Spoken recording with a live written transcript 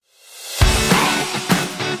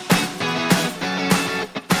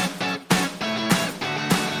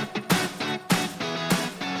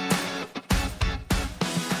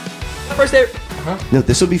first day. No,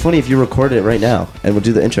 this would be funny if you recorded it right now and we'll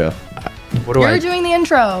do the intro. What do You're doing the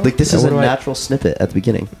intro. Like, this is a natural snippet at the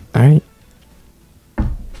beginning. All right.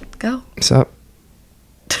 Go. What's up?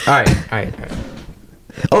 All right.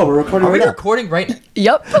 Oh, we're recording Are right we now. recording right now?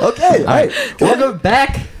 Yep. Okay, all right. Welcome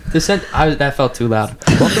back to that felt too loud.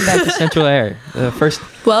 Welcome back to Central Air. The first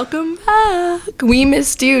Welcome back. We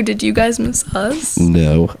missed you. Did you guys miss us?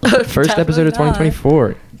 No. first episode of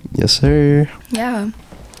 2024. Yes, sir. Yeah.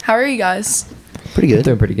 How are you guys? Pretty good.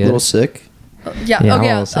 Doing pretty good. A little sick. Yeah. Yeah, I'm a Okay.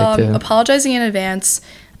 little sick, too. Apologizing in advance.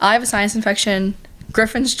 I have a sinus infection.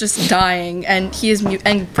 Griffin's just dying, and he is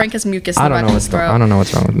and Frank has mucus in the back of his throat. I don't know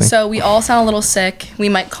what's wrong with me. So we all sound a little sick. We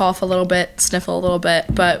might cough a little bit, sniffle a little bit,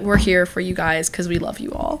 but we're here for you guys because we love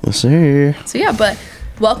you all. Yes, sir. So yeah, but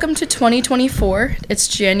welcome to 2024. It's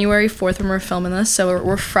January 4th when we're filming this, so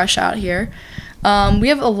we're fresh out here. We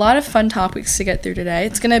have a lot of fun topics to get through today.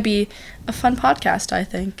 It's gonna be a fun podcast, I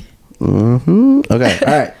think. Mm-hmm. Okay,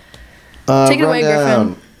 all right. Take it away,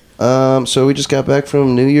 Griffin. So we just got back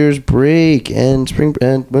from New Year's break and spring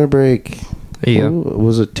and winter break. There you go.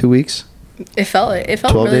 Was it 2 weeks? It felt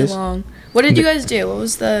 12 really days? long. What did you guys do? What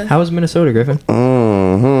was the? How was Minnesota, Griffin?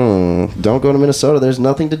 Mm-hmm. Don't go to Minnesota. There's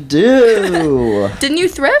nothing to do. Didn't you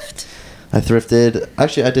thrift? I thrifted.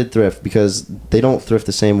 Actually, I did thrift because they don't thrift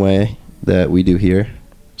the same way that we do here.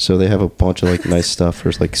 So they have a bunch of like nice stuff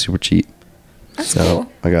for like super cheap. That's So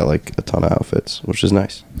cool. I got like a ton of outfits, which is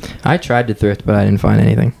nice. I tried to thrift, but I didn't find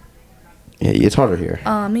anything. Yeah, it's harder here.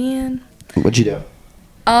 Aw, man. What'd you do?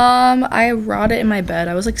 I rotted in my bed.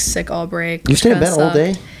 I was like sick all break. You which stayed in kinda bed all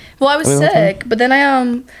day? sucked. Well, I was All the time? sick, but then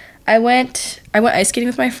I went ice skating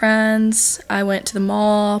with my friends. I went to the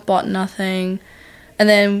mall, bought nothing, and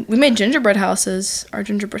then we made gingerbread houses. Our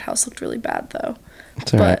gingerbread house looked really bad though.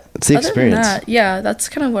 It's all right. It's the other than experience. that, yeah, that's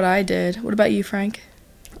kind of what I did. What about you, Frank?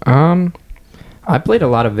 I played a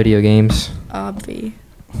lot of video games. Obvi.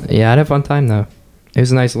 Yeah, I had a fun time though. It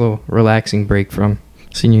was a nice little relaxing break from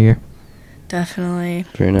senior year. Definitely.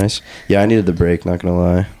 Very nice. Yeah, I needed the break, not gonna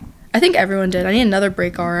lie. I think everyone did. I need another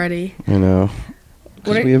break already. You know. What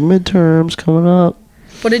Because are- we have midterms coming up.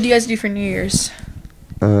 What did you guys do for New Year's?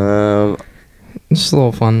 Just a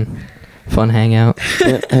little fun hangout.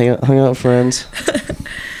 Yeah, hung out with friends.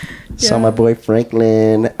 Saw Yeah. my boy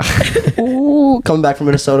Franklin. Ooh, coming back from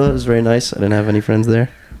Minnesota, it was very nice. I didn't have any friends there,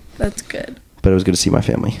 That's good. but it was good to see my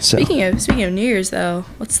family. So Speaking of New Year's though,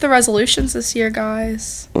 what's the resolutions this year,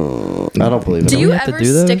 guys? I don't believe it. Do Don't you we have to ever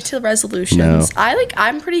do those? stick to resolutions? No.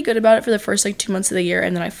 I'm pretty good about it for the first 2 months of the year,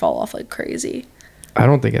 and then I fall off like crazy. I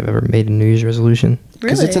don't think I've ever made a New Year's resolution.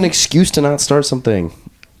 Because Really? it's an excuse to not start something,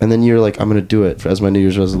 and then you're like, I'm gonna do it as my New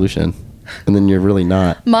Year's resolution, and then you're really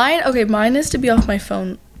not. Mine is to be off my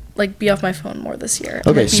phone, more this year. and,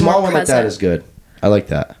 Okay, be small more one like that present. is good. I like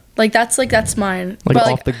that. That's mine. Like but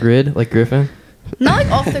off the grid, like Griffin. not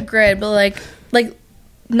like off the grid, but like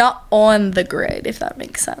not on the grid, if that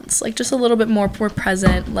makes sense. Like just a little bit more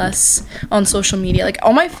present, less on social media. Like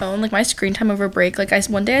on my phone, like my screen time over break. Like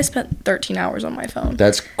one day I spent 13 hours on my phone.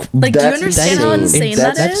 That's Like, do you that's understand how insane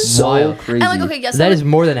that That's is? so Wild. crazy. And like, okay, yes, That is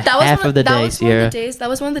more than was half one- of the that day, was one of Sierra. the days. That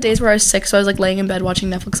was one of the days where I was sick, so I was like laying in bed watching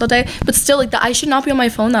Netflix all day. But still, like, I should not be on my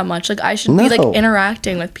phone that much. Like, I should be No. like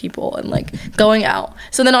interacting with people and like going out.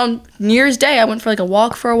 So then on New Year's Day, I went for like a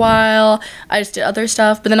walk for a while. I just did other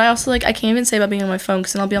stuff. But then I also like I can't even say about being on my phone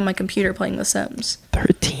because then I'll be on my computer playing The Sims.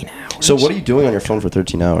 13 hours. So what are you doing on your phone for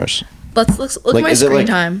 13 hours? Let's look Like, at my is it, screen like-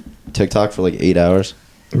 time. TikTok for like 8 hours?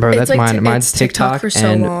 Bro, It's that's like mine. Mine's it's TikTok TikTok for so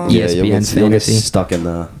and long. You'll ESPN get fantasy. stuck in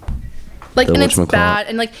the. Like, the and it's whatchamacallit. bad,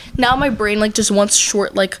 and like now my brain like just wants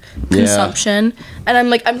short like Yeah. consumption, and I'm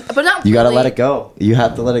but not. You gotta really. let it go. You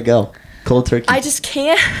have to let it go. Cold turkey. I just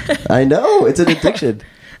can't. I know it's an addiction.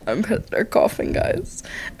 I'm gonna start coughing, guys.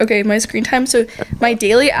 Okay, my screen time. So my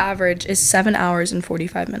daily average is 7 hours and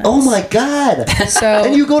 45 minutes. Oh my god! So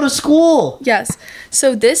And you go to school. yes.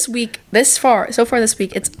 So this week, so far this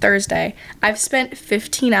week, it's Thursday. I've spent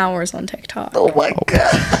 15 hours on TikTok. Oh my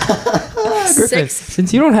god! Griffin, Six.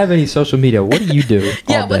 since you don't have any social media, what do you do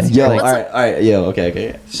Yeah, all what's day? Yo, What's all right, yo,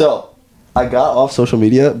 okay. So I got off social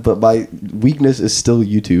media, but my weakness is still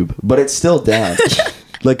YouTube, but it's still down.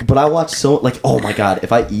 But I watch oh my god,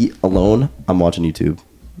 if I eat alone, I'm watching YouTube.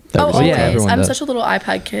 Oh, Well, yeah, always. everyone I'm does. such a little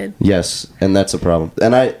iPad kid. Yes, and that's a problem.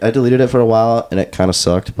 And I deleted it for a while, and it kind of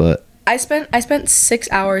sucked, but I spent 6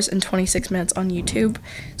 hours and 26 minutes on YouTube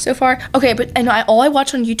so far. Okay, but I know all I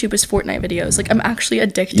watch on YouTube is Fortnite videos. Like, I'm actually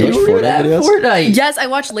addicted. You watch Fortnite videos? Fortnite. Yes, I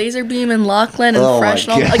watch Laserbeam and Lachlan and Oh my Fresh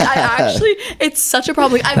and all. Like, I God. actually, it's such a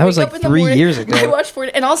problem. Like, I That was wake like up in the 3 morning, years ago. I watch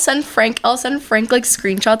Fortnite, and I'll send Frank like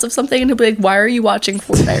screenshots of something, and he'll be like, "Why are you watching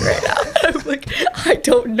Fortnite right now?" I'm like, I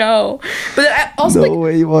don't know. But then I also No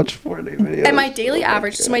way you watch Fortnite videos. and my daily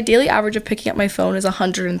average. So my daily average of picking up my phone is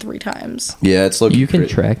 103 times. Yeah, it's looking. You can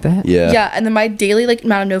track that? Yeah. Yeah, and then my daily like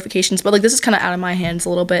amount of notifications, but like this is kind of out of my hands a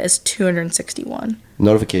little bit, is 261.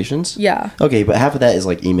 Notifications. Yeah, Okay, but half of that is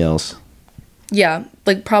like emails. yeah,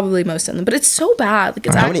 like probably most of them, but it's so bad. Like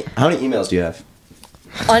it's How many emails do you have?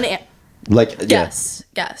 Like Guess.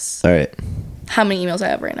 All right. How many emails I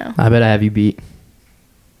have right now? I bet I have you beat.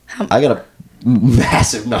 I got a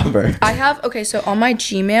massive number. I have so on my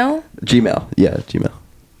Gmail. Gmail. Yeah, Gmail.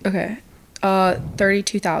 Okay,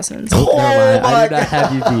 32,000. Never mind. I do not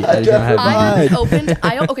have you beat. I do not have you I beat.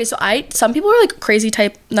 opened. Some people are like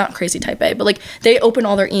not crazy type A, but like they open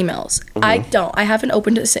all their emails. I don't. I haven't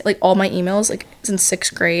opened like all my emails like since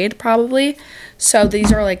 6th grade probably. So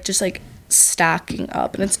these are like just like stacking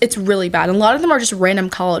up, and it's really bad. And a lot of them are just random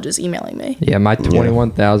colleges emailing me. Yeah, my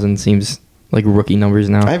 21,000 seems like rookie numbers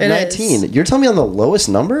now. I have It 19. is. You're telling me on the lowest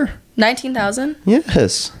number? 19,000.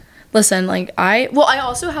 Yes. Listen, like I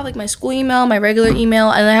also have like my school email, my regular email,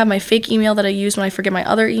 and I have my fake email that I use when I forget my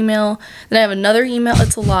other email. Then I have another email.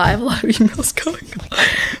 It's a lot. I have a lot of emails going on.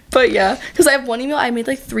 But yeah, because I have one email, I made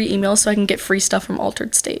like 3 emails so I can get free stuff from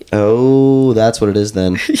Altered State. Oh, that's what it is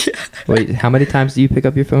then. Yeah. Wait, how many times do you pick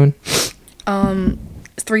up your phone?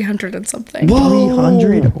 300 and something. Whoa.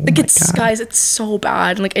 300. Oh Like my it's God. guys, it's so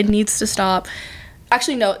bad. Like it needs to stop.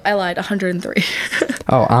 Actually, no, I lied. 103.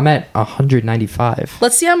 Oh, I'm at 195.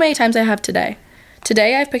 Let's see how many times I have today.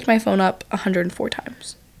 Today I've picked my phone up 104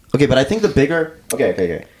 times. Okay, but I think the bigger.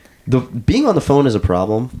 Okay. The being on the phone is a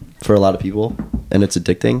problem for a lot of people, and it's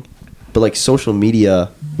addicting. But like social media,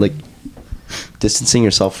 like distancing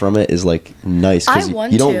yourself from it is like nice I because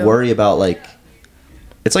want you don't to. worry about like.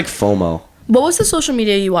 It's like FOMO. What was the social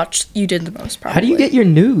media you did the most? Probably. How do you get your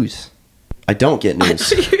news? I don't get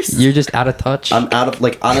news. You're just out of touch. I'm out of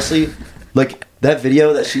like honestly, like that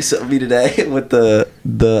video that she sent me today with the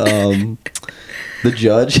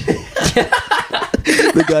judge,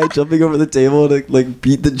 the guy jumping over the table to like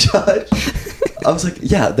beat the judge. I was like,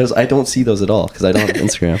 yeah, I don't see those at all because I don't have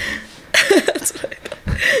Instagram. That's what I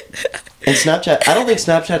thought. And Snapchat, I don't think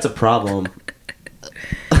Snapchat's a problem.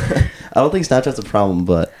 I don't think Snapchat's a problem,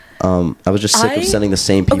 but I was just sick of sending the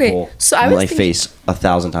same people so I was my thinking- face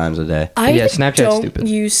 1,000 times a day. Yeah, Snapchat's don't stupid.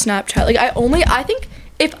 use Snapchat. Like I think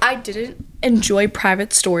if I didn't enjoy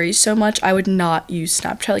private stories so much, I would not use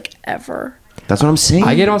Snapchat like ever. That's what I'm saying.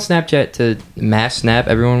 I get on Snapchat to mass snap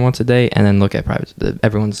everyone once a day and then look at private.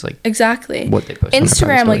 Everyone's like, Exactly. What they post on their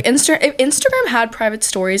Instagram, private like if Instagram had private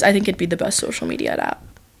stories, I think it'd be the best social media app.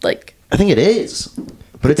 Like I think it is,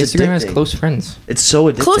 but it's Instagram has addicting. close friends. It's so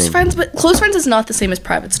addicting. close friends, but close friends is not the same as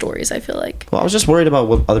private stories. I feel like Well, I was just worried about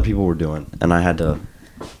what other people were doing, and I had to.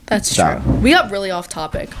 that's Stop. true. We got really off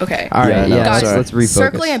topic. Okay. All Yeah, I right, know. yeah, Guys, let's refocus.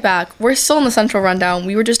 Circling it back, we're still in the central rundown.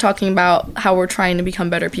 We were just talking about how we're trying to become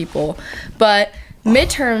better people, but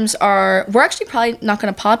midterms we're actually probably not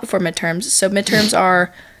going to pod before midterms. So midterms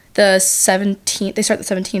are the 17th. They start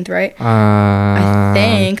the 17th, right? I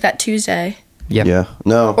think that Tuesday. Yep. Yeah.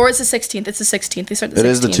 No. Or it's the 16th. It's the 16th. They start the 16th. It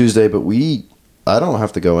is the Tuesday, but I don't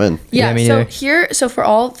have to go in. Yeah, Yeah, me so neither. so for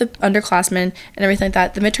all the underclassmen and everything like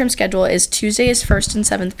that, the midterm schedule is Tuesday is 1st and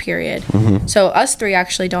 7th period. Mm-hmm. So us 3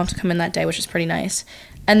 actually don't have to come in that day, which is pretty nice.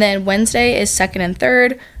 And then Wednesday is 2nd and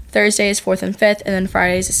 3rd, Thursday is 4th and 5th, and then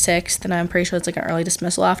Friday is 6th, and I'm pretty sure it's like an early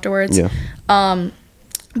dismissal afterwards. Yeah.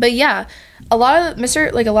 But yeah, a lot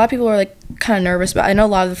of people are like kind of nervous about. I know a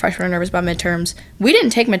lot of the freshmen are nervous about midterms. We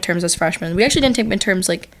didn't take midterms as freshmen. We actually didn't take midterms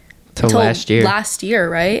like Till until last year.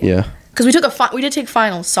 right? Yeah. Because we did take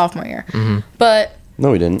finals sophomore year, Mm-hmm. but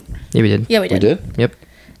No, we didn't. Yeah, we did. yeah, we We did. did. Yep. It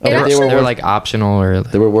They actually- were like optional or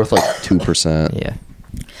They were worth like 2%. yeah.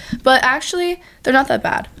 But actually, they're not that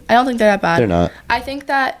bad. I don't think they're that bad. They're not. I think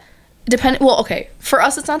that for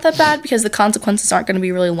us it's not that bad because the consequences aren't going to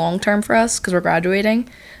be really long term for us because we're graduating.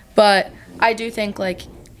 But I do think like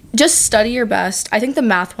just study your best. I think the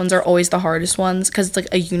math ones are always the hardest ones because it's like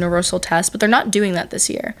a universal test, but they're not doing that this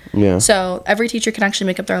year. Yeah. So every teacher can actually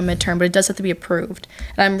make up their own midterm, but it does have to be approved.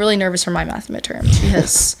 And I'm really nervous for my math midterms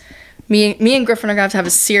because me and Griffin are gonna have a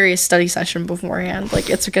serious study session beforehand. Like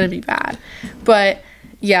it's gonna be bad. But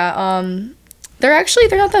yeah,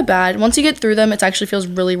 They're not that bad. Once you get through them, it actually feels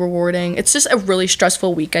really rewarding. It's just a really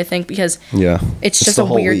stressful week, I think, because it's just a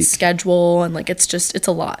weird schedule, and like it's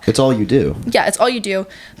a lot. It's all you do. Yeah, it's all you do.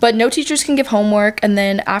 But no teachers can give homework, and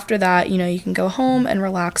then after that, you know, you can go home and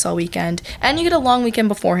relax all weekend. And you get a long weekend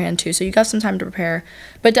beforehand too, so you got some time to prepare.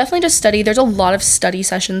 But definitely just study. There's a lot of study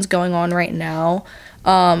sessions going on right now.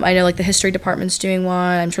 I know like the history department's doing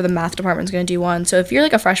one. I'm sure the math department's going to do one. So if you're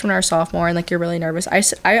like a freshman or a sophomore and like you're really nervous,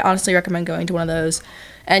 I honestly recommend going to one of those,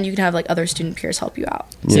 and you can have like other student peers help you out.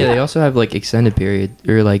 Yeah, they also have like extended period,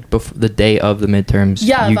 or like the day of the midterms.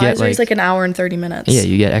 Yeah, you advisory's like an hour and 30 minutes. Yeah,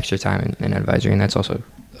 you get extra time in advisory, and that's also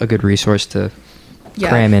a good resource to Yeah.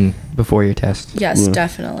 cram in before your test. Yes,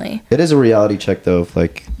 definitely. It is a reality check though, if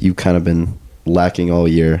like you've kind of been lacking all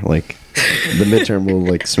year, like the midterm will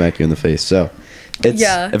like smack you in the face. So it's,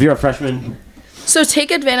 if you're a freshman, so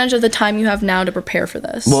take advantage of the time you have now to prepare for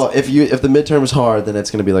this. well, if the midterm is hard, then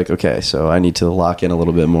it's going to be like, okay, so I need to lock in a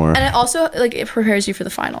little bit more. And it also like it prepares you for the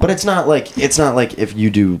final. But it's not like if you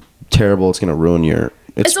do terrible, it's going to ruin your.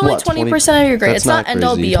 It's only 20% of your grade. It's not end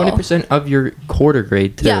all be all. 20% of your quarter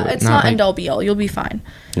grade too. Yeah, it's not end all be all. You'll be fine.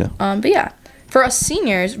 Yeah. But yeah, for us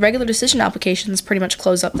seniors, regular decision applications pretty much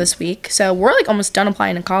close up this week. So we're like almost done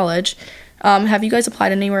applying to college. Have you guys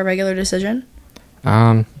applied anywhere regular decision?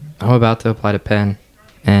 I'm about to apply to Penn,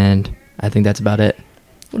 and I think that's about it.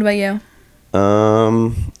 What about you?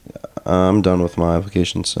 I'm done with my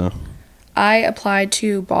application, so. I applied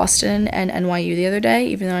to Boston and NYU the other day,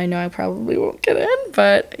 even though I know I probably won't get in,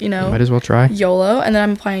 but you know, Might as well try. YOLO. And then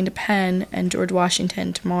I'm applying to Penn and George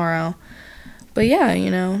Washington tomorrow. But yeah, you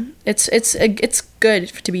know, it's good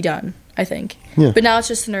to be done, I think. Yeah. But now it's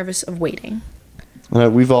just the nervous of waiting.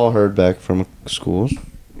 We've all heard back from schools.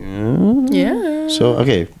 Yeah. So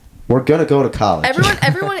okay, we're gonna go to college. Everyone.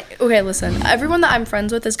 Okay, listen. Everyone that I'm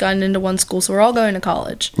friends with has gotten into one school, so we're all going to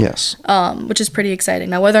college. Yes. Which is pretty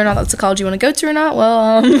exciting. Now, whether or not that's the college you want to go to or not,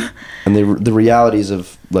 well. And the realities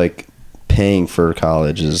of like paying for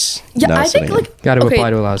college is I think like Got to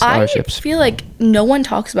apply to a lot of scholarships. I feel like no one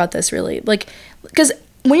talks about this really, like, because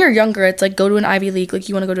when you're younger, it's like go to an Ivy League, like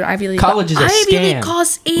you want to go to an Ivy League. College is a Ivy scam. League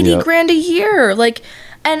costs $80,000 a year, like.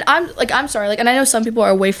 And I'm sorry, like, and I know some people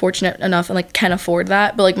are way fortunate enough and like can afford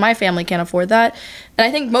that, but like my family can't afford that, and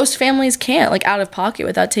I think most families can't, like, out of pocket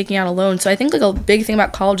without taking out a loan. So I think like a big thing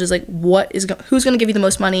about college is like who's gonna give you the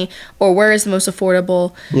most money, or where is the most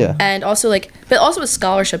affordable. Yeah. And also like, but also with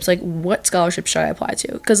scholarships, like what scholarships should I apply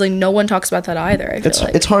to? Because like no one talks about that either. I feel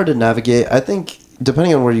like it's hard to navigate. I think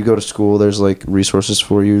depending on where you go to school, there's like resources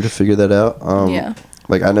for you to figure that out. Yeah.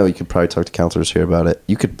 Like I know you could probably talk to counselors here about it.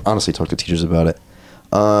 You could honestly talk to teachers about it.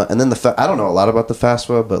 And then I don't know a lot about the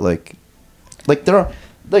FAFSA, but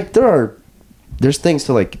there's things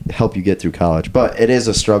to like help you get through college, but it is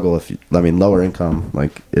a struggle lower income,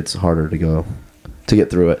 like it's harder to get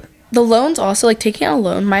through it. The loans also, like taking out a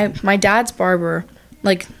loan. My dad's barber,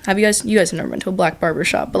 like, you guys have never been to a black barber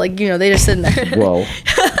shop, but like, you know, they just sit in there. Whoa.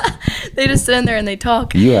 They just sit in there and they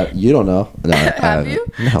talk. You don't know? No, Have you?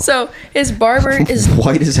 No. So his barber is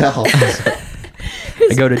white as hell.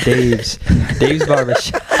 I go to Dave's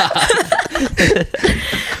barbershop.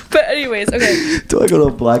 But anyways, okay. Do I go to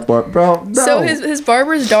a black bar, bro? No. So his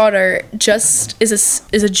barber's daughter just is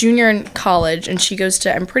a junior in college, and she goes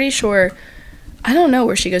to, I'm pretty sure, I don't know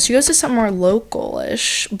where she goes. She goes to somewhere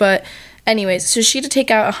local-ish. But anyways, so she had to take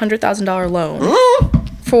out $100,000 loan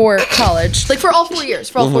for college, like for all 4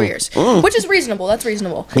 years, which is reasonable. That's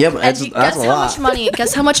reasonable. Yeah, but and that's a lot.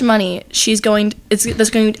 Guess how much money she's going? That's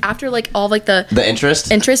going after like all like the interest.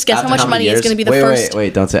 Interest. Guess After how much money is going to be the first.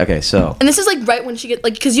 Wait! Don't say. Okay, so. And this is like right when she get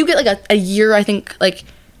like, because you get like a year, I think, like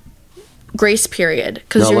grace period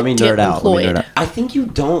because you're let me nerd out. employed. I think you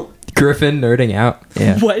don't. Griffin nerding out.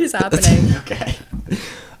 Yeah. What is happening? Okay.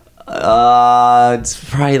 It's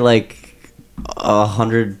probably like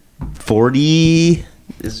 140.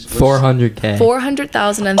 400K.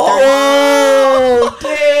 400,000 and 30. Oh,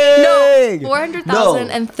 dang! No,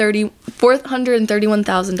 400,000 and 30.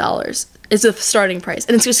 $431,000 is the starting price,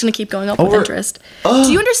 and it's just gonna keep going up with interest.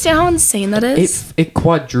 Do you understand how insane that is? It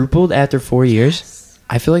quadrupled after 4 years.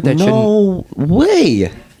 I feel like that shouldn't. No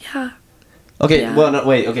way. Yeah. Okay. Yeah. Well, no,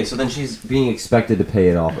 wait. Okay, so then she's being expected to pay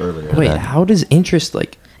it off earlier. Wait, then. how does interest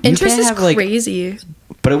like? Interest is have, crazy.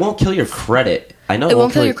 But it won't kill your credit. I know It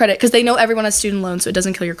won't kill your credit because they know everyone has student loans, so it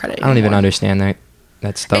doesn't kill your credit. I don't even anymore. understand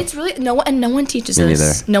that stuff. It's really no one teaches Me this.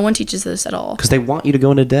 neither. No one teaches this at all. Because they want you to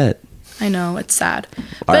go into debt. I know, it's sad.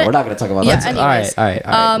 All right, we're not going to talk about that. Anyways, all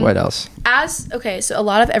right. What else? So a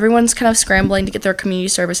lot of everyone's kind of scrambling to get their community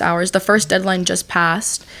service hours. The first deadline just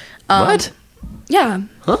passed. What? Yeah.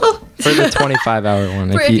 Huh? For the 25-hour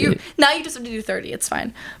one. For if you now you just have to do 30. It's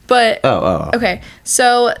fine. But okay.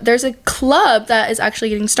 So there's a club that is actually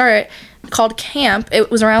getting started called Camp.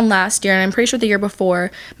 It was around last year, and I'm pretty sure the year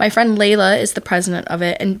before. My friend Layla is the president of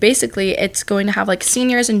it, and basically it's going to have like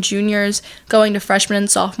seniors and juniors going to freshman and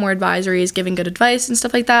sophomore advisories, giving good advice and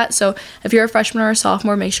stuff like that. So if you're a freshman or a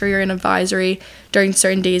sophomore, make sure you're in advisory during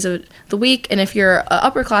certain days of the week. And if you're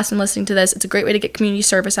an upperclassman listening to this, it's a great way to get community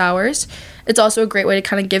service hours. It's also a great way to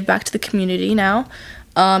kind of give back to the community now,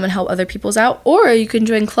 and help other people's out. Or you can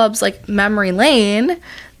join clubs like Memory Lane.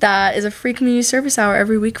 That is a free community service hour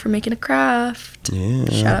every week for making a craft. Yeah.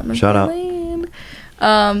 Shout out Lane.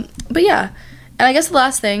 But yeah. And I guess the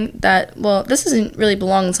last thing that, well, this doesn't really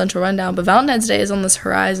belong in Central Rundown, but Valentine's Day is on this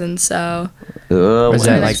horizon, so. Is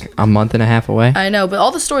that like a month and a half away? I know, but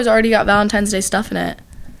all the stores already got Valentine's Day stuff in it.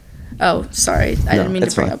 Oh, sorry. I didn't mean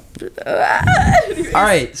to bring up. All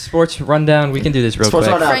right, sports rundown. We can do this real quick.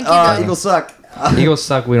 Sports rundown. Eagles suck. Eagles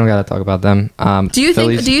suck. We don't got to talk about them. Do you think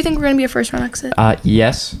we're going to be a first round exit?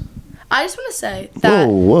 Yes. I just want to say that.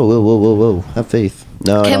 Whoa. Have faith.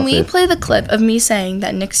 No. Can we play the clip of me saying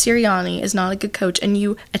that Nick Sirianni is not a good coach and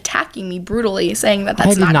you attacking me brutally saying that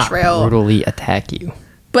that's not true? I did not brutally attack you.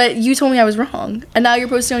 But you told me I was wrong. And now you're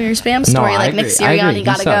posting on your spam story like Nick Sirianni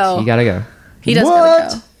gotta go. He gotta go. He does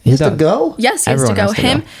gotta go. He has to go? Yes, he has to go.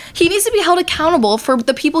 He needs to be held accountable for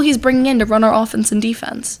the people he's bringing in to run our offense and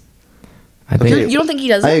defense. I think you don't think he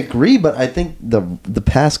does it? I agree, but I think the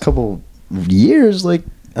past couple years, like,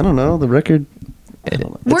 I don't know, the record.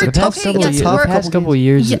 The past couple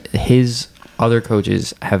years, his other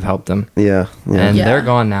coaches have helped him. Yeah. And they're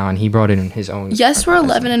gone now, and he brought in his own. Yes, we're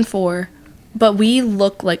 11-4, but we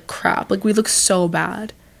look like crap. Like, we look so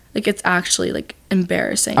bad. Like, it's actually, like,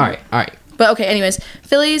 embarrassing. All right. But, okay, anyways.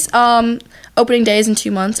 Phillies, opening day is in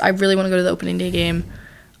 2 months. I really want to go to the opening day game.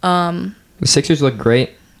 The Sixers look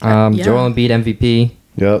great. Joel Embiid MVP.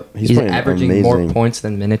 Yep. He's averaging more points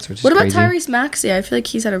than minutes, which is crazy. What about Tyrese Maxey? I feel like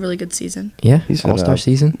he's had a really good season. Yeah, he's all-star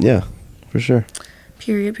season. Yeah, for sure.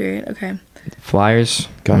 Period. Okay. Flyers.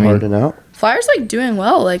 Got Harden out. Flyers, like, doing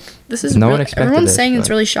well. Like, this is everyone's saying it's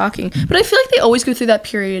really shocking. But I feel like they always go through that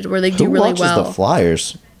period where they do really well. Who watches the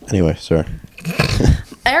Flyers? Anyway, sorry.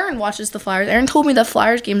 Aaron watches the Flyers. Aaron told me that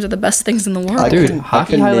Flyers games are the best things in the world. Dude,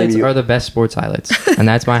 hockey highlights are the best sports highlights. And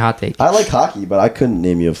that's my hot take. I like hockey, but I couldn't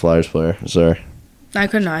name you a Flyers player. Sorry. I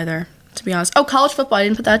couldn't either, to be honest. Oh, college football. I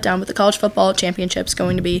didn't put that down, but the college football championship's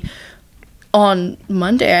going to be on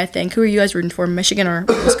Monday, I think. Who are you guys rooting for? Michigan or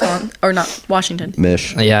Wisconsin? Or not, Washington?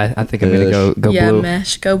 Mish. Yeah, I think I'm going to go blue. Yeah,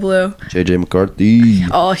 Mish. Go blue. JJ McCarthy.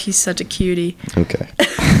 Oh, he's such a cutie. Okay.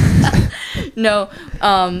 No,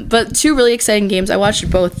 but two really exciting games. I watched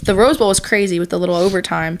both. The Rose Bowl was crazy with the little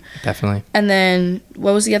overtime. Definitely. And then,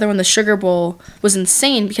 what was the other one? The Sugar Bowl was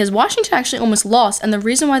insane because Washington actually almost lost. And the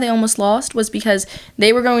reason why they almost lost was because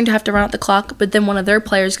they were going to have to run out the clock, but then one of their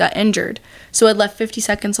players got injured. So it left 50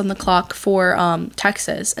 seconds on the clock for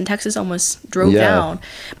Texas, and Texas almost drove down.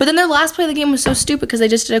 But then their last play of the game was so stupid because they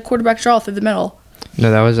just did a quarterback draw through the middle.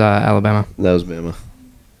 No, that was Alabama. That was Bama.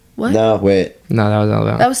 What? No, wait. No, that was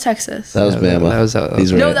Alabama. That was Texas. That was Bama.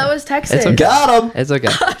 That was Texas. It's okay. Got him. It's okay.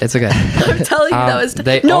 I'm telling you, that was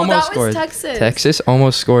They almost scored. Texas. Texas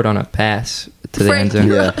almost scored on a pass to the end zone.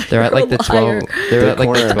 Yeah. They're at like the 12. They're at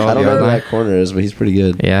like the 12 I don't know yard who line. that corner is, but he's pretty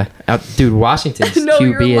good. Yeah. Dude, Washington's No, QB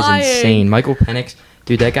you're is lying. insane. Michael Penix,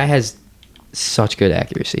 dude, that guy has such good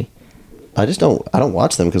accuracy. I don't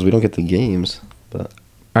watch them because we don't get the games. But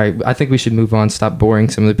All right, I think we should move on. Stop boring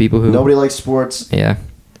some of the people who. Nobody likes sports. Yeah.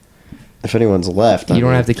 If anyone's left, You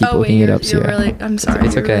don't have to keep looking it up, you're Sierra. really, I'm sorry.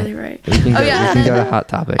 It's you're okay. really right. We can go, Oh, yeah. we can go to hot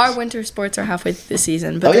topics. Our winter sports are halfway through the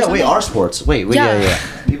season. But our sports. Wait, yeah.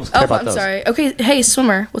 People care about I'm those. sorry. Okay, hey,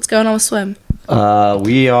 swimmer, what's going on with swim?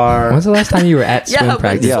 We are. When's the last time you were at swim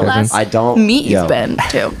practice? when's the last I don't. meet you've been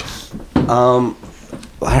to?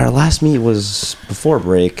 Our last meet was before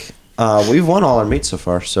break. We've won all our meets so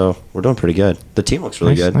far, so we're doing pretty good. The team looks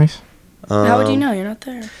really good. Nice. How would you know? You're not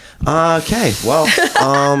there. Okay, well,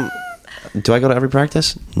 do I go to every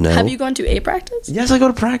practice? No. Have you gone to a practice? Yes, I go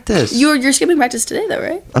to practice. You're skipping practice today, though,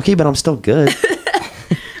 right? Okay, but I'm still good.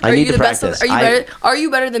 I need to practice. Are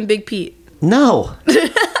you better than Big Pete? No.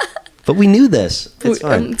 But we knew this. It's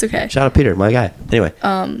fine. It's okay. Shout out Peter, my guy. Anyway.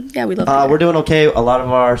 Yeah, we love Peter. We're doing okay. A lot of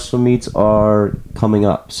our swim meets are coming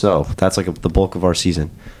up, so that's like the bulk of our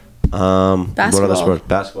season. What other sports?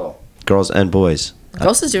 Basketball, girls and boys.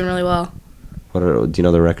 Girls is doing really well. Do you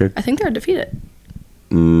know the record? I think they're undefeated.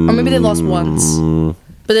 Or maybe they lost once.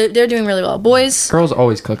 But they're doing really well. Boys. Girls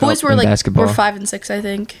always cook Boys up were in like basketball. we're 5 and 6, I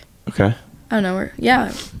think. Okay. I don't know.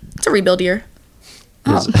 It's a rebuild year.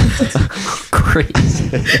 Crazy.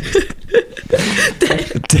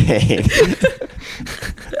 Dang.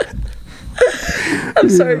 I'm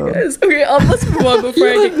sorry, guys. Okay, let's move on before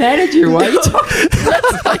I get manager. Why are you talking?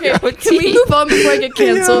 Okay, can we move on before I get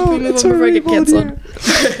canceled? Can we move on before I get canceled?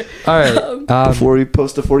 All right. Before we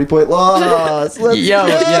post a 40-point loss. Let's Yo.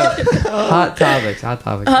 go. Hot topics. Hot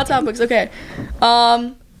topics. Okay.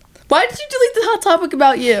 Why did you delete the hot topic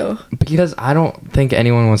about you? Because I don't think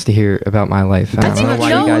anyone wants to hear about my life. I don't know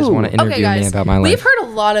why you guys want to interview me about my life. We've heard a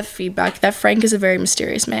lot of feedback that Frank is a very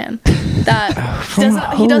mysterious man. That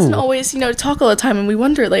he doesn't always, talk all the time, and we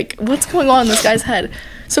wonder like what's going on in this guy's head.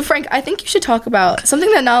 So Frank, I think you should talk about something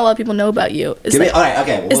that not a lot of people know about you. All right,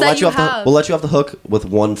 okay. We'll let you off the hook with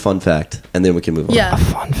one fun fact, and then we can move on. Yeah. A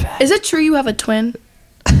fun fact. Is it true you have a twin?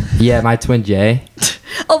 Yeah, my twin Jay.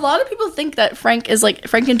 A lot of people think that Frank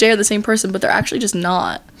and Jay are the same person, but they're actually just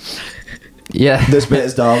not. Yeah. This bit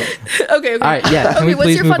is dumb. Okay. All right, yeah. Can we what's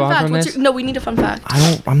please your move fun on fact? from this? No, we need a fun fact.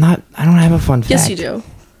 I don't have a fun fact. Yes, you do.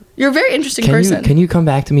 You're a very interesting person. Can you come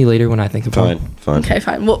back to me later when I think of one? Fine. Okay,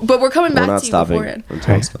 fine. Well, but we're coming back to you beforehand.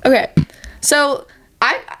 Okay. So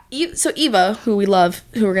So Eva, who we love,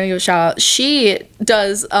 who we're gonna give a shout out, she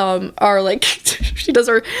does our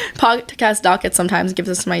podcast docket sometimes, gives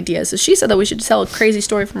us some ideas. So she said that we should tell a crazy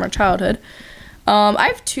story from our childhood. I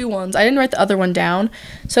have two ones. I didn't write the other one down.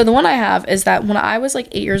 So the one I have is that when I was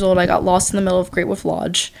 8 years old, I got lost in the middle of Great Wolf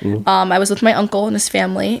Lodge. I was with my uncle and his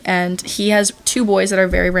family, and he has two boys that are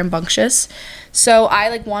very rambunctious. So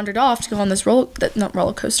I wandered off to go on this not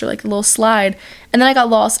roller coaster, a little slide, and then I got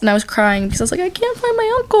lost and I was crying because I was like, I can't find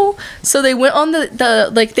my uncle. So they went on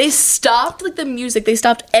they stopped the music, they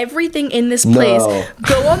stopped everything in this place,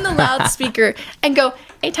 go on the loudspeaker and go,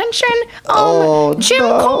 attention, Jim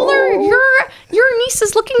Kohler, your niece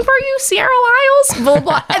is looking for you, Sierra Lyles, blah,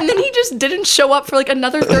 blah. And then he just didn't show up for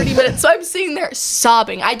another 30 minutes. So I'm sitting there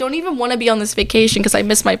sobbing. I don't even want to be on this vacation because I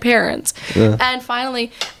miss my parents. Yeah. And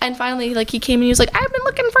finally, he came and he was like, I've been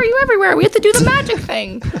looking for you everywhere. We have to do the magic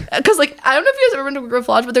thing. Because, I don't know if you guys ever been to Grove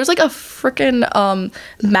Lodge, but there's a freaking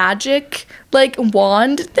magic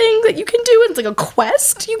wand thing that you can do. It's a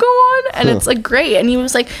quest you go on, and it's great. And he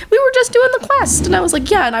was like, we were just doing the quest, and I was like,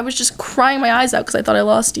 yeah, and I was just crying my eyes out because I thought I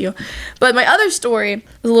lost you. But my other story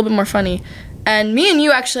was a little bit more funny, and me and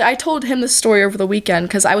you actually, I told him this story over the weekend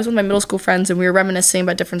because I was with my middle school friends and we were reminiscing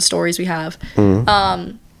about different stories we have.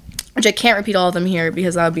 Which I can't repeat all of them here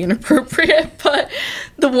because that would be inappropriate, but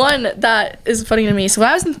the one that is funny to me, so when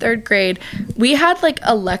I was in 3rd grade, we had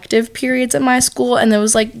elective periods at my school, and it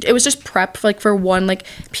was just prep for one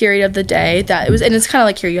period of the day that it was, and it's kind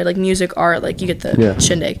of here you had music, art, you get the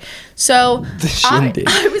shindig. So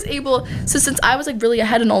I was able, so since I was really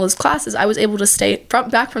ahead in all those classes, I was able to stay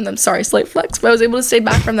back from them. Sorry, slight flex, but I was able to stay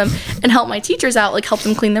back from them and help my teachers out, help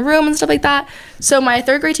them clean the room and stuff like that. So my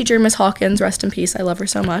 3rd grade teacher, Miss Hawkins, rest in peace, I love her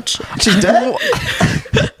so much. She's dead?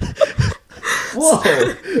 Whoa.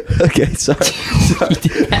 Okay, sorry.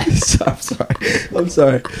 I'm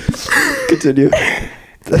sorry. Continue.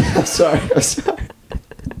 I'm sorry.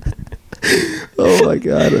 Oh my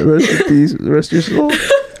God. Rest in peace. Rest your soul.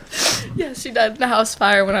 Yeah, she died in a house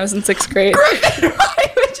fire when I was in 6th grade.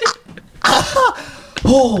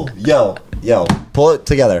 Oh, yo. Pull it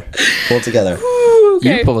together. Ooh,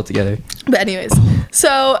 okay. You pull it together. But anyways,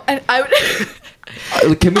 so I would...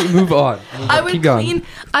 Can we move on? I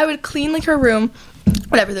would clean her room,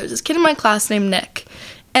 whatever. There was this kid in my class named Nick,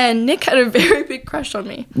 and Nick had a very big crush on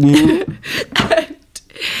me. And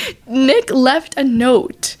Nick left a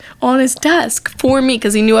note on his desk for me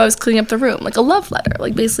because he knew I was cleaning up the room, a love letter,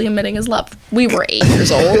 basically admitting his love. We were 8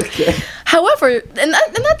 years old. Okay. However, and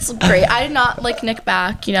that's great. I did not like Nick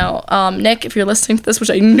back. Nick, if you're listening to this,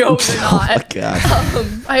 which I know you're not. Oh my God.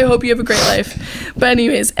 I hope you have a great life. But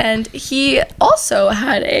anyways, and he also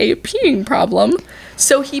had a peeing problem.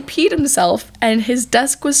 So he peed himself, and his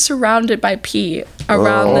desk was surrounded by pee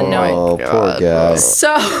around the note. Oh, poor guy.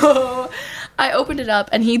 So I opened it up,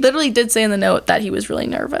 and he literally did say in the note that he was really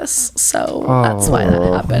nervous. So that's why that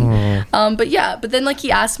happened. But then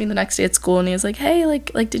he asked me the next day at school, and he was like, hey,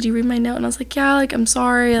 did you read my note? And I was like, yeah, I'm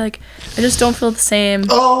sorry. I just don't feel the same.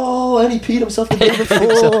 Oh, and he peed himself the day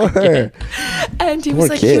before. And he was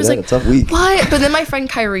like, a tough week. What? But then my friend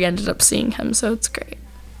Kyrie ended up seeing him, so it's great.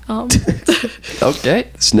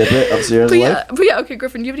 Okay. Snippet of Sierra's life. But yeah, okay,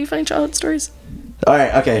 Griffin, do you have any funny childhood stories? All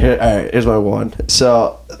right, here's my one.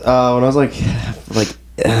 So, when I was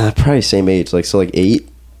probably same age, 8,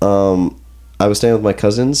 I was staying with my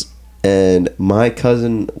cousins, and my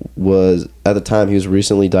cousin was, at the time, he was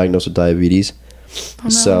recently diagnosed with diabetes. Oh, no.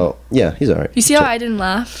 So, yeah, he's all right. You see how I didn't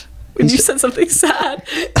laugh when you said something sad?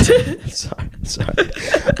 Sorry.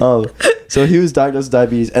 So he was diagnosed with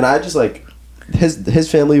diabetes, and I just,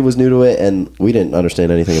 his family was new to it, and we didn't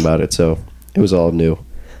understand anything about it, so it was all new.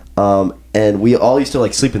 And we all used to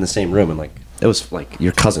like sleep in the same room, and like it was like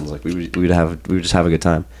your cousins. Like we would just have a good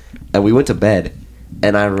time, and we went to bed.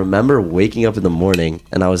 And I remember waking up in the morning,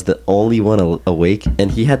 and I was the only one awake, and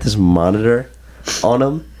he had this monitor on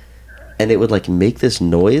him, and it would like make this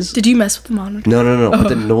noise. Did you mess with the monitor? No. Oh. But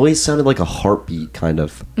the noise sounded like a heartbeat, kind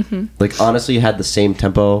of. Mm-hmm. Like honestly, it had the same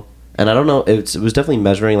tempo, and I don't know. It was definitely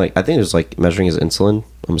measuring. Like I think it was like measuring his insulin.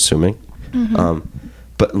 I'm assuming. Mm-hmm.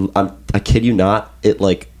 But I kid you not. It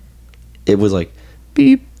was like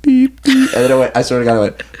beep beep beep, and then I swear to God, I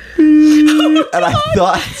went. And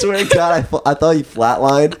I swear to God, I thought he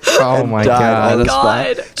flatlined. Oh my God! On the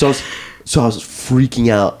spot. So I was freaking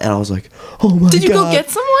out, and I was like, "Oh my God!" Did you go get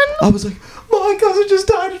someone? I was like, "My cousin just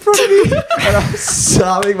died in front of me," and I was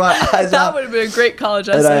sobbing my eyes out. That would have been a great college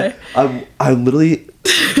essay. I literally,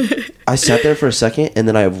 I sat there for a second, and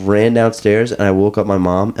then I ran downstairs, and I woke up my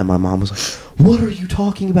mom, and my mom was like, "What are you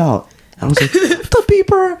talking about?" And I was like, "The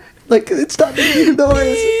beeper, like it's not making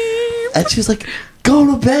noise," and she was like, "Go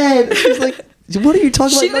to bed." She's like, "What are you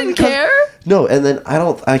talking about?" She didn't care? No, and then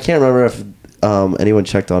I can't remember if anyone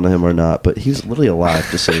checked on him or not, but he was literally alive,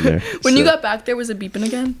 just sitting there. When you got back there, was it beeping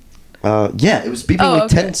again? Yeah, it was beeping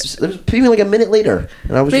okay. it was beeping like a minute later,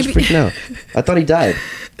 and I was just freaking out. I thought he died.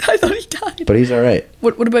 I thought he died. But he's all right.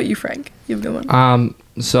 What about you, Frank? You have a good one.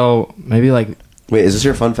 So maybe like. Wait, is this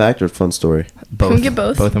your fun fact or fun story? Both. Can we get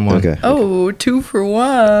both? Both in one. Okay. Oh, 2 for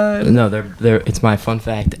 1. No, they're. It's my fun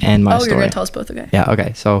fact and my story. You're gonna tell us both, okay? Yeah.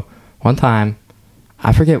 Okay. So one time,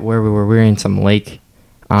 I forget where we were. We were in some lake,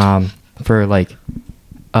 for like,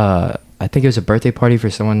 I think it was a birthday party for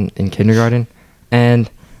someone in kindergarten, and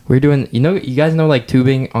we were doing. You guys know like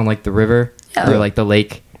tubing on like the river or like the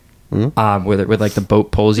lake, where like the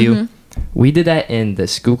boat pulls you. Mm-hmm. We did that in the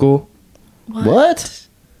Schuylkill. What?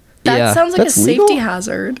 That sounds like a safety legal?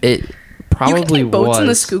 hazard. It probably you can take boats was. in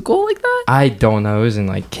the Schuylkill like that? I don't know. It was in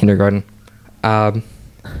like kindergarten.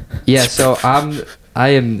 Yeah. So I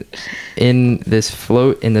am in this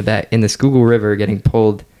float in the Schuylkill River getting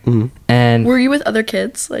pulled. Mm-hmm. And were you with other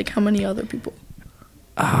kids? Like how many other people?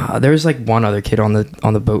 There was like one other kid on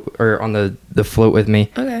the boat or on the float with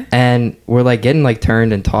me. Okay. And we're like getting like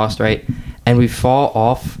turned and tossed, right? And we fall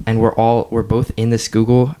off, and we're both in the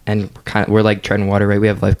Schuylkill, and we're like treading water, right? We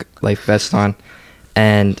have life vests on,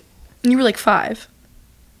 and you were like 5.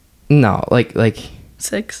 No, like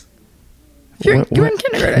 6. You were in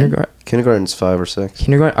kindergarten. Kindergarten's 5 or 6.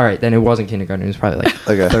 Kindergarten. All right, then it wasn't kindergarten. It was probably like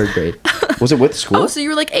okay. 3rd grade. Was it with school? Oh, so you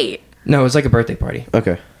were like 8. No, it was like a birthday party.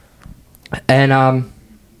 Okay. And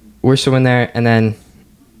we're swimming there, and then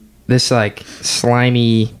this like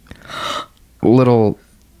slimy little.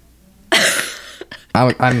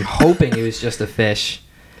 I'm hoping it was just a fish.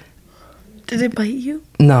 Did it bite you?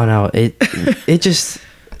 No. It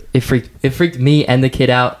freaked me and the kid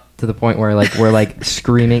out to the point where like we're like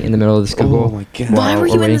screaming in the middle of the Schuylkill. Oh my God! Why were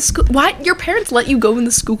you in the school? Why your parents let you go in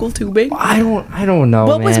the Schuylkill tubing? I don't know.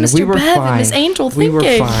 What man. was Mr. Bev and Miss Angel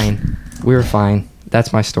thinking? We were fine.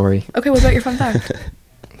 That's my story. Okay, what about your fun fact?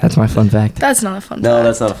 That's my fun fact. That's not a fun fact. No,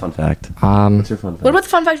 that's not a fun fact. What's your fun fact? What about the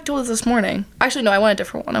fun fact you told us this morning? Actually, no, I want a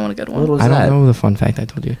different one. I want a good one. What was I that? don't know the fun fact I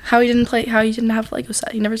told you. How you didn't have Lego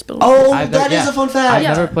set. You never built. Oh, that is a fun fact.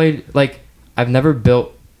 I've never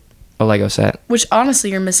built a Lego set. Which honestly,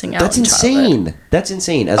 you're missing out. That's insane. That's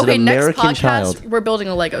insane. As an American next podcast, child, we're building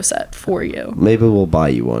a Lego set for you. Maybe we'll buy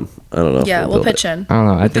you one. I don't know. Yeah, we'll pitch in. I don't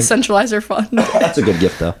know. I think the centralizer fund. That's a good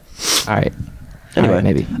gift, though. All right. Anyway, all right,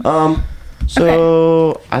 maybe.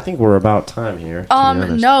 So I think we're about time here.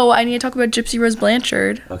 No, I need to talk about Gypsy Rose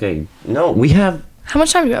Blanchard. Okay. No, we have. How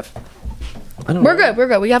much time do we have? I don't know. We're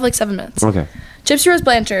good. We have like 7 minutes. Okay. Gypsy Rose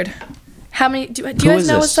Blanchard. How many? Do you guys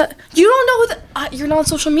know what's that? You don't know who you're not on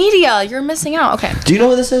social media. You're missing out. Okay. Do you know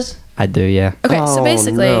what this is? I do. Yeah. Okay. So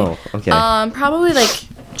basically, no. Okay. Probably like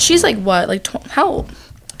she's like what? Like how old?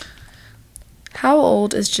 How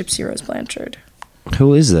old is Gypsy Rose Blanchard?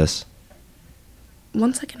 Who is this?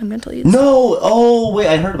 1 second, I'm gonna tell you. No! Oh, wait,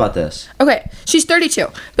 I heard about this. Okay, she's 32.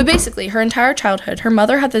 But basically, her entire childhood, her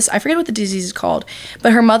mother had this, I forget what the disease is called,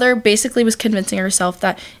 but her mother basically was convincing herself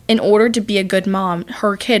that in order to be a good mom,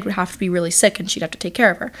 her kid would have to be really sick and she'd have to take care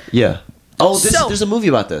of her. Yeah. Oh, there's a movie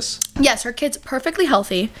about this. Yes, her kid's perfectly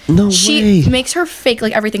healthy. No way. She makes her fake,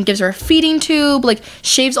 like, everything. Gives her a feeding tube, like,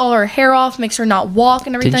 shaves all her hair off, makes her not walk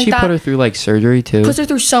and everything like that. Didn't she put her through, like, surgery, too? Puts her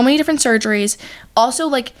through so many different surgeries. Also,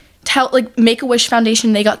 like, Make-A-Wish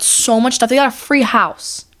Foundation, they got so much stuff. They got a free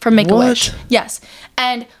house from Make-A-Wish. What? Yes.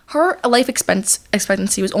 And her life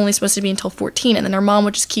expectancy was only supposed to be until 14, and then her mom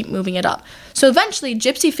would just keep moving it up. So eventually,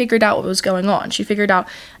 Gypsy figured out what was going on. She figured out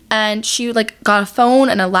and she like got a phone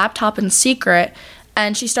and a laptop in secret.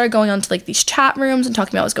 And she started going onto like these chat rooms and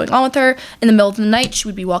talking about what's going on with her. In the middle of the night, she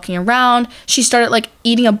would be walking around. She started like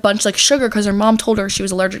eating a bunch like sugar because her mom told her she was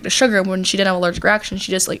allergic to sugar. And when she didn't have an allergic reaction,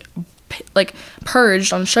 she just like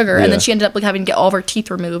purged on sugar. And then she ended up like having to get all of her teeth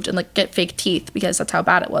removed and like get fake teeth because that's how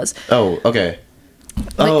bad it was. Oh, okay.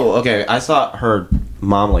 Okay. I thought her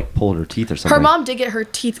mom like pulled her teeth or something. Her mom did get her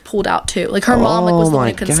teeth pulled out too. Like her mom like was the one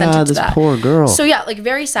who consented to that. This poor girl. So yeah, like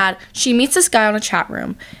very sad. She meets this guy on a chat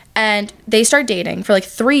room and they start dating for like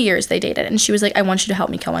 3 years. They dated and she was like, I want you to help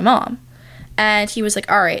me kill my mom. And he was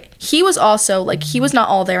like, all right. He was also like, he was not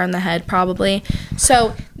all there in the head probably.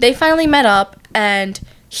 So they finally met up and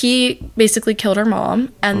he basically killed her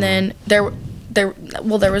mom. And then there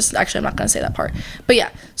was actually, I'm not going to say that part. But yeah,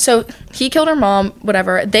 so he killed her mom,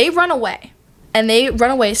 whatever. They run away. And they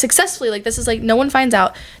run away successfully. Like, this is like, no one finds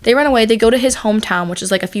out. They run away. They go to his hometown, which is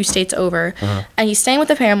like a few states over. And he's staying with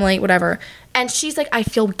the family, whatever. And she's like, I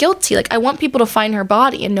feel guilty. Like, I want people to find her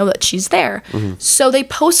body and know that she's there. So they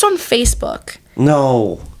post on Facebook.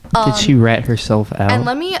 No. Did she rat herself out? And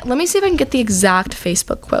let me see if I can get the exact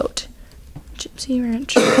Facebook quote. Gypsy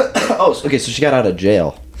Ranch. Oh, okay. So she got out of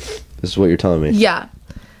jail. This is what you're telling me. Yeah.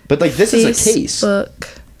 But like, this is a case.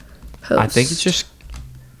 Facebook post. I think it's just...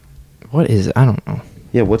 What is it? I don't know.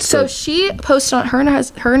 Yeah, what's So she posted on her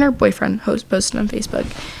and her boyfriend posted on Facebook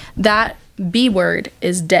that B word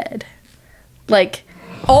is dead. Like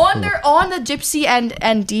on the Gypsy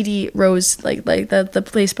and Dee Dee Rose like the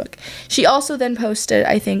Facebook. She also then posted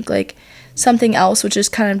I think like something else which is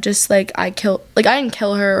kind of just like I didn't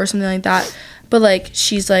kill her or something like that, but like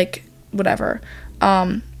she's like whatever.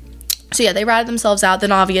 So yeah, they ratted themselves out.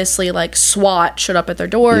 Then obviously, like, SWAT showed up at their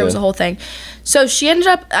door. Yeah. It was a whole thing. So she ended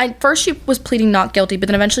up, first she was pleading not guilty, but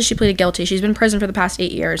then eventually she pleaded guilty. She's been in prison for the past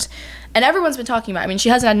 8 years. And everyone's been talking about it. I mean, she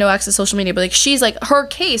hasn't had no access to social media, but, like, she's, like, her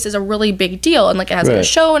case is a really big deal. And, like, it has, like, a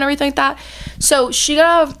show and everything like that. So she got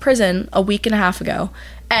out of prison a week and a half ago.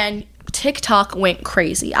 And TikTok went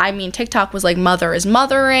crazy. I mean, TikTok was like, mother is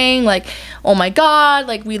mothering, like, oh my god,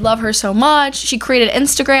 like, we love her so much. She created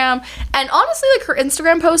Instagram, and honestly, like, her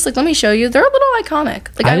Instagram posts, like, let me show you, they're a little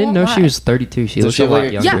iconic. Like, I didn't know she was 32. She looks a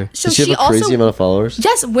lot younger. Yeah, so Does she have a crazy amount of followers?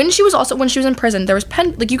 Yes, when she was in prison, there was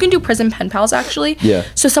you can do prison pen pals actually. Yeah.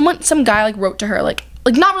 So some guy like wrote to her like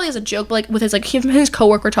not really as a joke, but like with his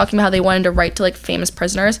coworker talking about how they wanted to write to like famous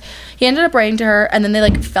prisoners. He ended up writing to her, and then they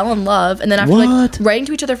like fell in love, and then after like writing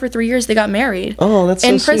to each other for 3 years, they got married. Oh, that's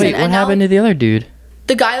in so prison. sweet. Wait, what happened to the other dude?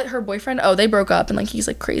 The guy, her boyfriend, they broke up, and like he's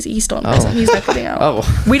like crazy. He's still in prison. He's not getting out.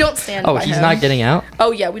 Oh. We don't stand by him. Oh, he's not getting out?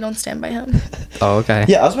 Oh yeah, we don't stand by him. Oh, okay.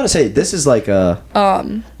 Yeah, I was about to say, this is like a...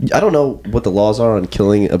 I don't know what the laws are on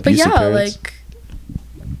killing abusive parents. Like...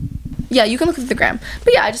 Yeah, you can look at the gram.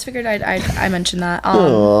 But yeah, I just figured I mentioned that.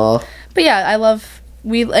 Aww. But yeah, I love...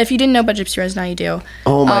 If you didn't know about Gypsy Rose, now you do.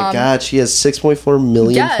 Oh my god, she has 6.4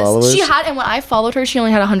 million followers? She had, and when I followed her, she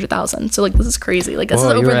only had 100,000. So, like, this is crazy. Like, this is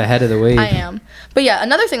you over... were ahead of the wave. I am. But yeah,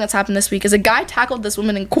 another thing that's happened this week is a guy tackled this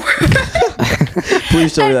woman in court.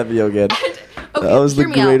 Please show me that video again. Okay, that was the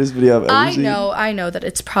greatest video I've ever seen. I know that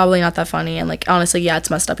it's probably not that funny, and like honestly, yeah, it's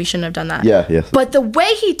messed up. He shouldn't have done that. Yeah. But the way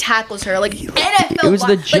he tackles her, like NFL, It was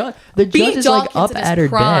the judge. Like, The judge is like Dawkins up in his at her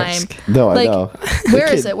prime. desk. No, Like, I know.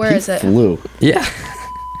 Where is it? Where is it? Flew. Yeah.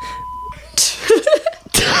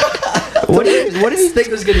 What did he think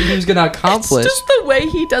he was gonna accomplish? It's just the way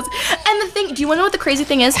he does. And the thing, do you want to know what the crazy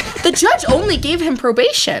thing is? The judge only gave him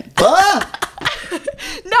probation. Now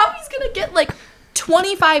he's gonna get like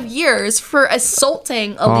 25 years for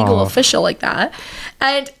assaulting a legal official like that.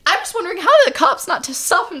 And I'm just wondering, how did the cops not to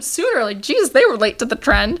stop him sooner? Like, geez, they were late to the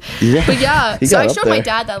trend. Yeah. But yeah, He so got I up showed my there.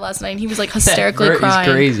 dad that last night, and he was like hysterically crying.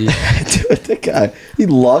 He's crazy. Dude, that guy, he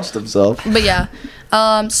launched himself. But yeah,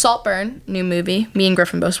 Saltburn, new movie. Me and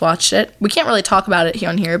Griffin both watched it. We can't really talk about it here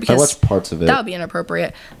on here I because watched parts of it. that would be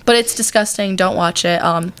inappropriate. But it's disgusting. Don't watch it.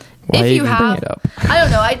 Why If you even bring have, it up? I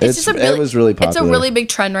don't know. It's just a really, it was really It's a popular. really big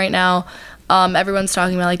trend right now. Everyone's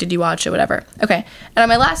talking about like, did you watch it? Whatever. Okay. And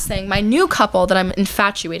my last thing, my new couple that I'm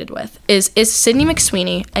infatuated with is Sydney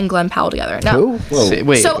McSweeney and Glenn Powell together. Now, Who? Whoa.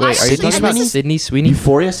 Wait, So I are you actually- talking about this is- Sydney Sweeney?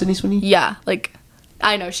 Euphoria, Sydney Sweeney? yeah, like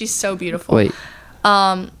I know she's so beautiful. Wait.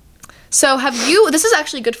 So have you? This is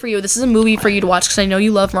actually good for you. This is a movie for you to watch because I know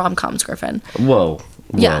you love rom-coms, Griffin. Whoa.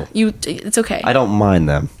 Yeah, it's okay. I don't mind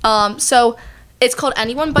them. So it's called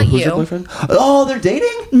Anyone But Who's You. your boyfriend? Oh, they're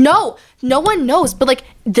dating? No one knows, but like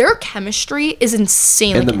their chemistry is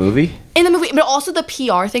insane. In Like, the movie? in the movie, but also the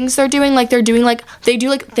PR things they're doing, like they do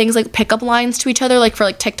like things like pickup lines to each other, like for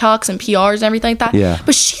like TikToks and PRs and everything like that. Yeah.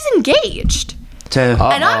 But she's engaged, and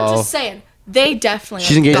I'm just saying They definitely.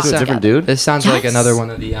 She's engaged got to a different together. dude? This sounds like Yes. another one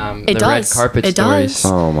of the It red does. carpet It stories.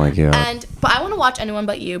 does. Oh my god. But I want to watch Anyone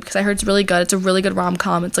But You because I heard it's really good. It's a really good rom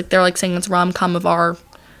com. It's like they're like saying it's rom com of our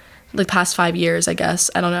like past 5 years, I guess.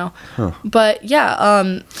 I don't know. But yeah,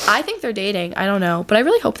 I think they're dating. I don't know, but I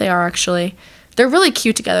really hope they are actually. They're really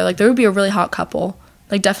cute together. Like they would be a really hot couple.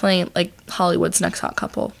 Like definitely like Hollywood's next hot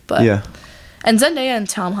couple. But Yeah. And Zendaya and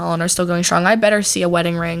Tom Holland are still going strong. I better see a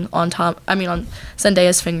wedding ring on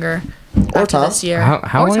Zendaya's finger Or after Tom. this year.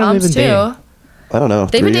 How or long have they Tom's been dating? I don't know.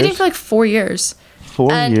 They've 3 been dating years? for like 4 years.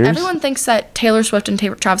 4 And years. everyone thinks that Taylor Swift and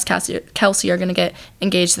Travis Kelce are going to get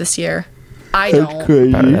engaged this year. I That's don't.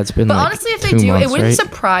 crazy. That's been But like honestly, if they 2 do, months, it wouldn't right?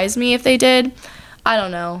 surprise me if they did. I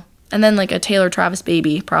don't know. And then like a Taylor Travis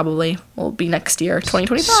baby probably will be next year,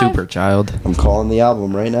 2025. Super child. I'm calling the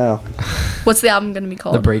album right now. What's the album going to be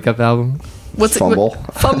called? The breakup album. What's Fumble.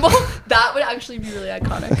 Fumble? That would actually be really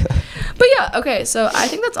iconic. But yeah, okay, so I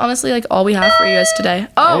think that's honestly like all we have for you guys today.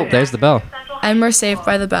 Oh, there's the bell. And we're saved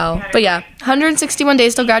by the bell. But yeah, 161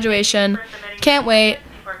 days till graduation. Can't wait.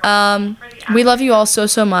 We love you all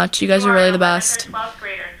so much. You guys are really the best.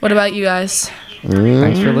 What about you guys?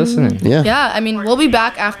 Thanks for listening. Yeah. Yeah, I mean, we'll be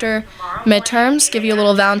back after midterms. Give you a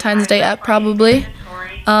little Valentine's Day up probably.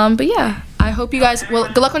 But yeah, I hope you guys, well,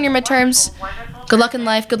 good luck on your midterms. Good luck in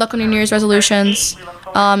life. Good luck on your New Year's resolutions.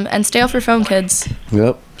 And stay off your phone, kids.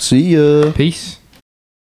 Yep. See ya. Peace.